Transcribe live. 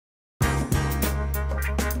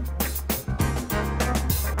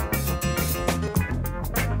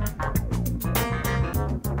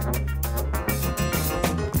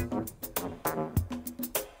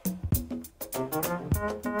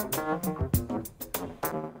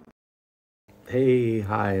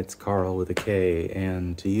Hi, it's Carl with a K,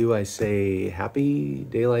 and to you I say happy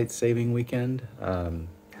daylight saving weekend.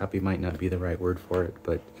 Happy might not be the right word for it,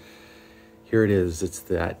 but here it is. It's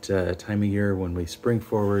that time of year when we spring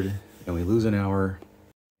forward and we lose an hour.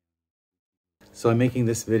 So I'm making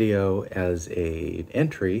this video as an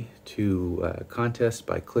entry to a contest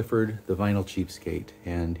by Clifford, the vinyl cheapskate,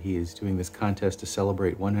 and he is doing this contest to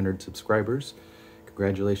celebrate 100 subscribers.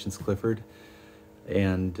 Congratulations, Clifford.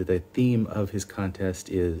 And the theme of his contest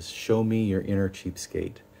is Show Me Your Inner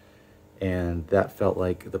Cheapskate. And that felt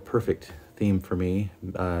like the perfect theme for me,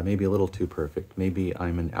 maybe a little too perfect. Maybe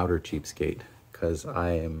I'm an outer cheapskate because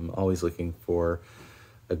I am always looking for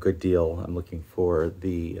a good deal. I'm looking for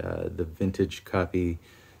the vintage copy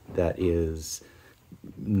that is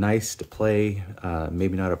nice to play,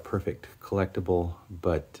 maybe not a perfect collectible,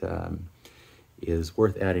 but is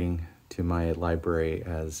worth adding to my library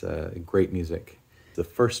as great music. The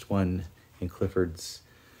first one in Clifford's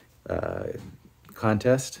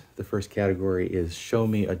contest, the first category is Show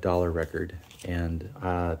Me a Dollar Record. And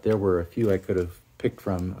there were a few I could have picked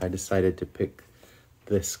from. I decided to pick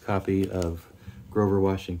this copy of Grover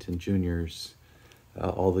Washington Jr.'s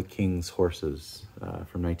All the King's Horses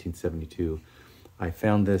from 1972. I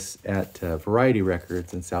found this at Variety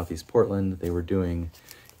Records in Southeast Portland. They were doing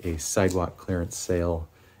a sidewalk clearance sale,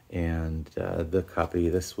 and the copy,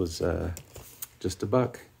 this was just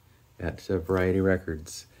 $1 at Variety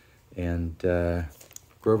Records. And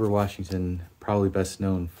Grover Washington, probably best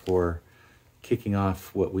known for kicking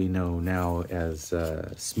off what we know now as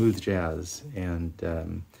smooth jazz.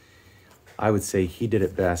 And I would say he did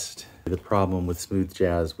it best. The problem with smooth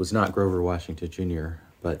jazz was not Grover Washington Jr.,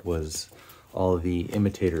 but was all of the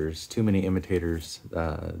imitators, too many imitators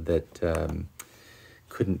that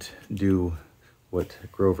couldn't do what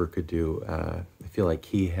Grover could do. I feel like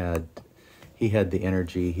he had the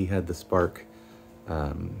energy, he had the spark,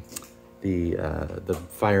 the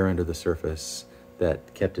fire under the surface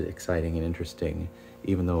that kept it exciting and interesting,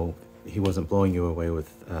 even though he wasn't blowing you away with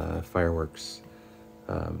fireworks.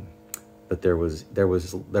 But there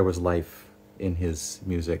was life in his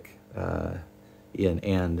music,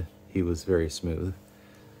 and he was very smooth.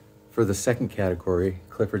 For the second category,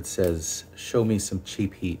 Clifford says, "Show me some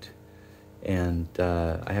cheap heat." And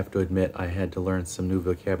I have to admit, I had to learn some new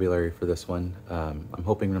vocabulary for this one. I'm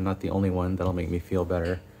hoping I'm not the only one. That'll make me feel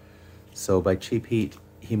better. So by cheap heat,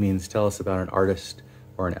 he means tell us about an artist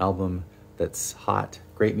or an album that's hot,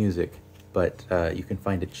 great music, but you can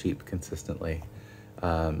find it cheap consistently.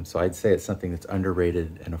 So I'd say it's something that's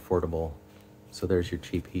underrated and affordable. So there's your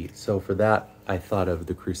cheap heat. So for that, I thought of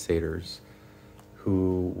the Crusaders,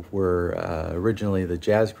 who were originally the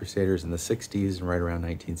Jazz Crusaders in the 60s, and right around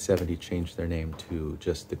 1970 changed their name to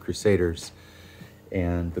just the Crusaders.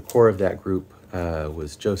 And the core of that group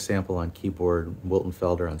was Joe Sample on keyboard, Wilton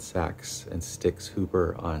Felder on sax, and Styx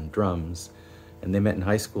Hooper on drums. And they met in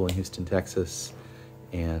high school in Houston, Texas,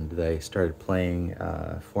 and they started playing,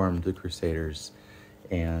 formed the Crusaders.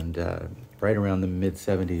 And right around the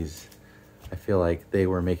mid-70s, I feel like they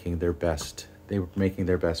were making their best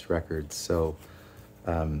records. So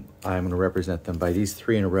I'm going to represent them by these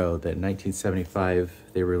three in a row. That in 1975,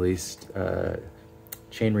 they released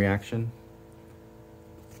Chain Reaction.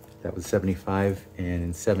 That was 75. And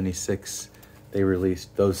in 76, they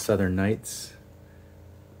released Those Southern Nights.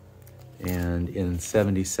 And in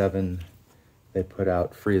 77, they put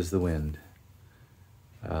out Free as the Wind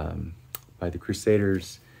by the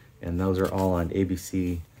Crusaders. And those are all on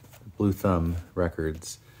ABC Blue Thumb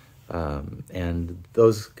Records. And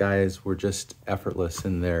those guys were just effortless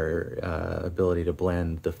in their ability to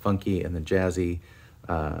blend the funky and the jazzy,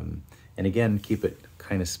 and again, keep it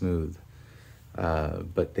kind of smooth.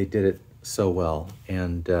 But they did it so well.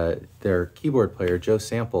 And their keyboard player, Joe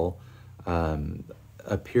Sample,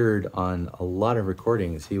 appeared on a lot of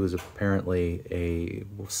recordings. He was apparently a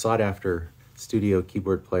sought-after studio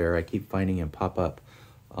keyboard player. I keep finding him pop up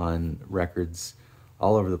on records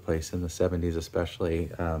all over the place in the 70s especially.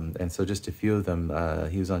 And so just a few of them,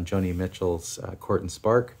 he was on Joni Mitchell's Court and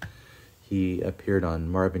Spark. He appeared on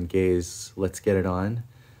Marvin Gaye's Let's Get It On.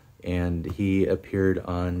 And he appeared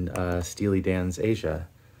on Steely Dan's Asia.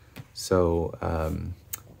 So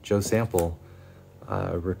Joe Sample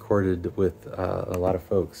recorded with a lot of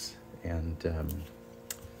folks. And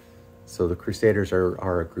so the Crusaders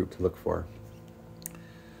are a group to look for.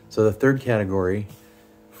 So the third category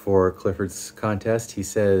for Clifford's contest, he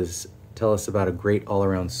says, tell us about a great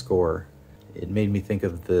all-around score. It made me think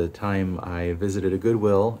of the time I visited a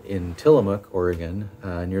Goodwill in Tillamook, Oregon,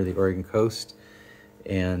 near the Oregon coast,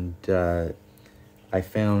 and I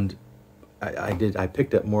found I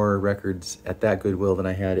picked up more records at that Goodwill than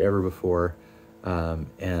I had ever before.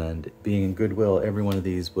 And being in Goodwill, every one of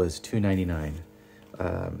these was $2.99.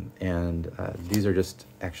 These are just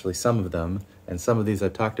actually some of them, and some of these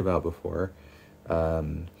I've talked about before.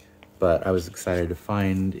 But I was excited to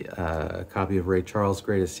find a copy of Ray Charles'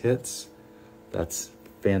 Greatest Hits. That's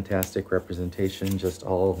fantastic representation.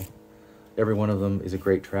 Every one of them is a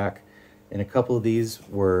great track. And a couple of these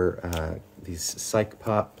were these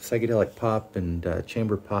psychedelic pop and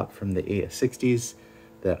chamber pop from the 60s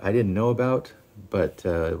that I didn't know about, but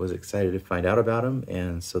was excited to find out about them.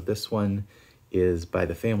 And so this one is by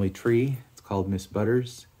the Family Tree. It's called Miss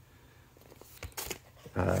Butters.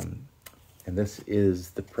 And this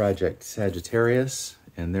is the project Sagittarius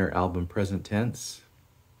and their album Present Tense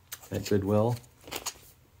at Goodwill.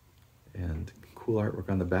 And cool artwork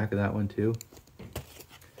on the back of that one too.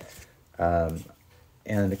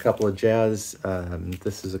 And a couple of jazz.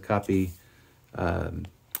 This is a copy of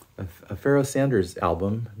a Pharoah Sanders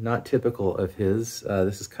album, not typical of his.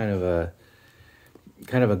 This is kind of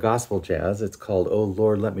a gospel jazz. It's called "Oh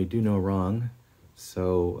Lord, Let Me Do No Wrong."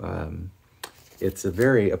 So it's a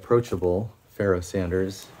very approachable Pharoah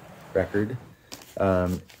Sanders record,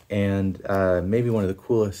 and maybe one of the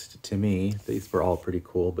coolest to me. These were all pretty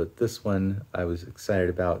cool, but this one I was excited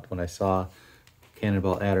about when I saw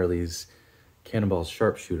Cannonball Adderley's Cannonball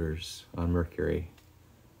Sharpshooters on Mercury.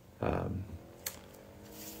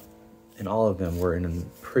 And all of them were in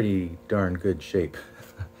pretty darn good shape.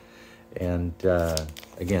 And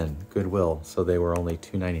again, Goodwill, so they were only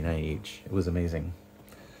 $2.99 each. It was amazing.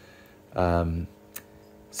 So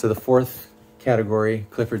the fourth category,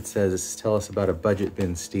 Clifford says, tell us about a budget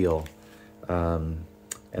bin steal. And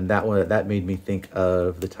that made me think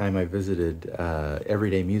of the time I visited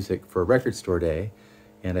Everyday Music for Record Store Day,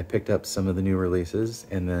 and I picked up some of the new releases,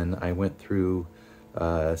 and then I went through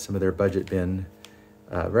some of their budget bin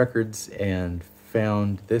records and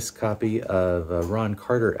found this copy of a Ron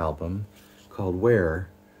Carter album called Where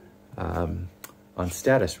on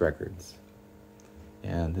Status Records.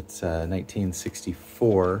 And it's a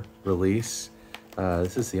 1964 release.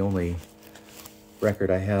 This is the only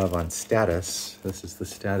record I have on Status. This is the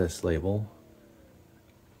Status label.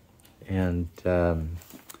 And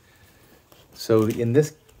so in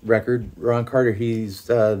this record, Ron Carter, he's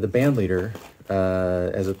the band leader.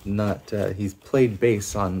 He's played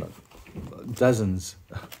bass on dozens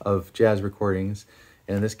of jazz recordings,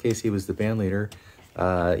 and in this case, he was the band leader.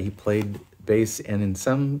 He played bass, and in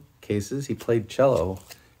some cases, he played cello,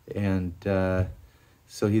 and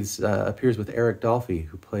so he's appears with Eric Dolphy,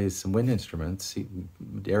 who plays some wind instruments.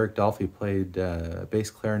 Eric Dolphy played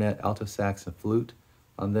bass, clarinet, alto sax, and flute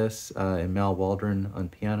on this, and Mal Waldron on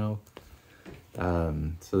piano.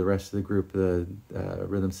 So the rest of the group, the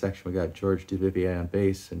rhythm section, we got George Duvivier on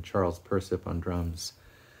bass and Charles Persip on drums.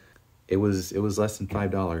 It was less than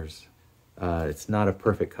 $5. It's not a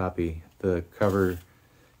perfect copy. The cover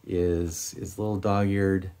is a little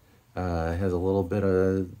dog-eared, has a little bit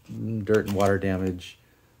of dirt and water damage,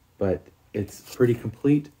 but it's pretty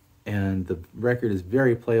complete, and the record is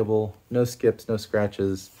very playable. No skips, no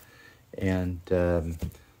scratches, and so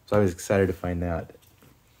I was excited to find that,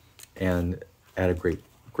 and at a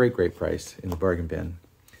great price in the bargain bin.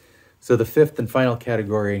 So the fifth and final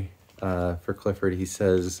category for Clifford, he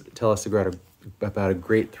says, tell us about a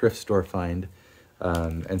great thrift store find.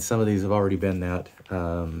 And some of these have already been that.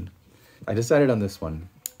 I decided on this one.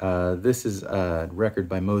 This is a record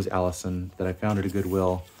by Mose Allison that I found at a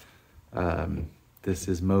Goodwill. This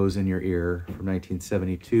is Mose in Your Ear from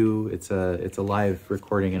 1972. It's a live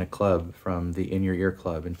recording in a club from the In Your Ear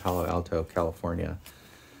Club in Palo Alto, California,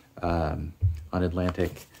 on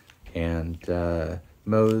Atlantic. And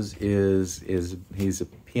Mose he's a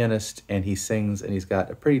pianist, and he sings, and he's got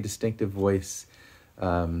a pretty distinctive voice.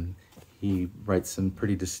 He writes some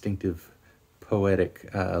pretty distinctive poetic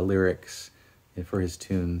lyrics for his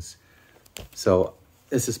tunes. So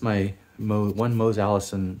this is my one Mose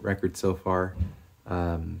Allison record so far.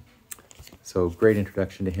 So great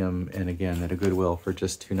introduction to him, and again at a Goodwill for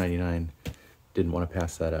just $2.99. Didn't want to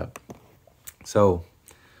pass that up. So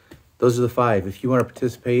those are the five. If you want to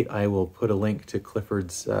participate, I will put a link to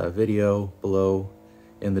Clifford's video below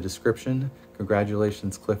in the description.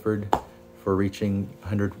 Congratulations, Clifford, for reaching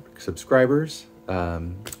 100 subscribers.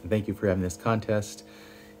 Thank you for having this contest.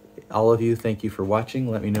 All of you, thank you for watching.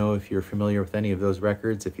 Let me know if you're familiar with any of those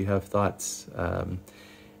records, if you have thoughts.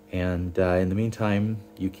 In the meantime,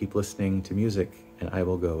 you keep listening to music, and I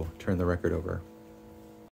will go turn the record over.